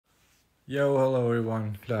Yo, hello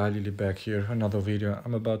everyone, Lili back here, another video.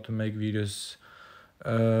 I'm about to make videos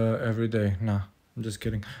every day. Nah, I'm just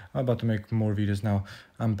kidding. I'm about to make more videos now.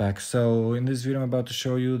 I'm back. So in this video I'm about to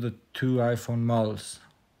show you the two iPhone models.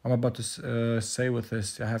 I'm about to say with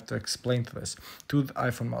this, I have to explain to this. Two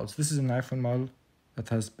iPhone models. This is an iPhone model that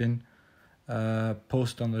has been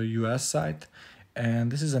posted on the US side,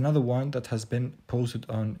 and this is another one that has been posted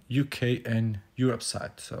on UK and Europe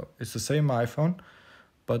side. So it's the same iPhone,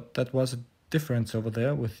 but that was a difference over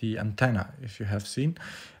there with the antenna, if you have seen.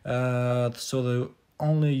 So the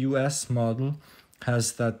only US model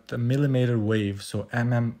has that millimeter wave, so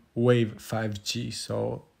MMVAWE 5G.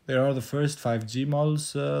 So they are the first 5G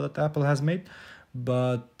models that Apple has made,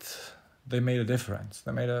 but they made a difference.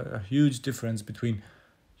 They made a huge difference between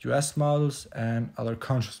US models and other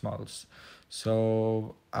conscious models.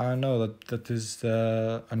 So I know that is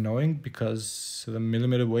annoying, because the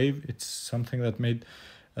millimeter wave, it's something that made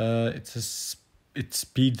it's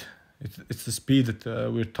speed. It's the speed that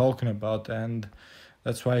we're talking about, and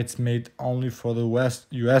that's why it's made only for the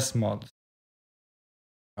US models.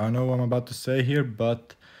 I know what I'm about to say here,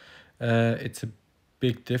 but it's a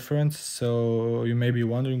big difference. So you may be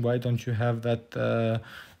wondering, why don't you have that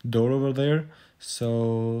door over there?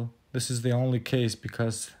 So this is the only case,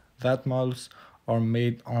 because that models are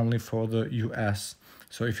made only for the US.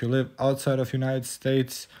 So if you live outside of United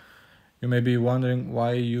States, you may be wondering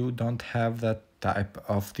why you don't have that type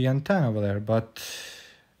of the antenna over there, but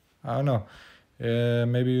I don't know.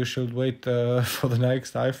 Maybe you should wait for the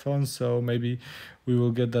next iPhone, so maybe we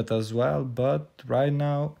will get that as well. But right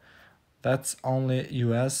now, that's only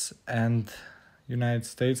US and United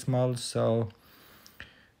States models. So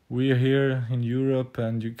we here in Europe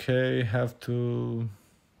and UK have to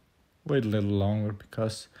wait a little longer,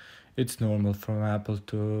 because it's normal for Apple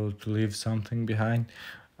to leave something behind.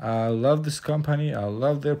 I love this company, I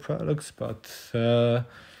love their products, but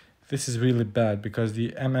this is really bad, because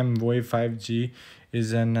the MMVAWE 5G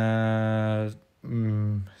is an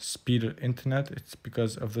speed internet. It's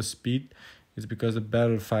because of the speed. It's because of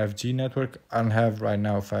better 5G network. I don't have right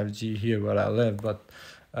now 5G here where I live, but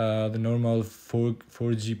the normal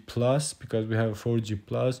 4G plus, because we have a 4G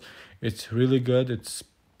plus, it's really good.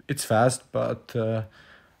 It's fast, but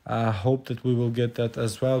I hope that we will get that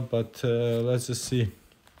as well. But let's just see.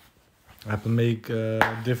 Apple make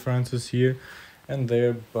differences here and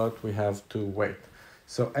there, but we have to wait.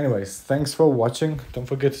 So anyways, thanks for watching. Don't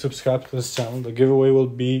forget to subscribe to this channel. The giveaway will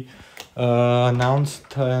be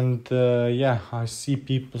announced, and yeah, I see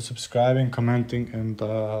people subscribing, commenting, and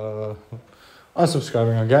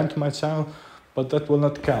unsubscribing again to my channel, but that will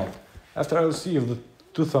not count. After I will see if the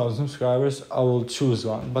 2,000 subscribers, I will choose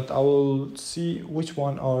one, but I will see which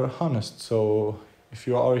one are honest. So if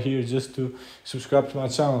you are here just to subscribe to my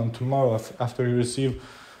channel, and tomorrow after I receive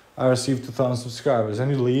 2,000 subscribers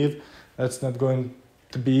and you leave, that's not going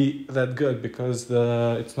to be that good, because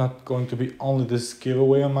it's not going to be only this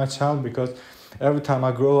giveaway on my channel, because every time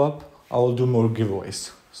I grow up, I will do more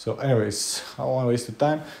giveaways. So anyways, I don't want to waste the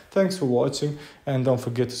time. Thanks for watching, and don't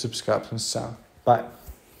forget to subscribe to this channel. Bye.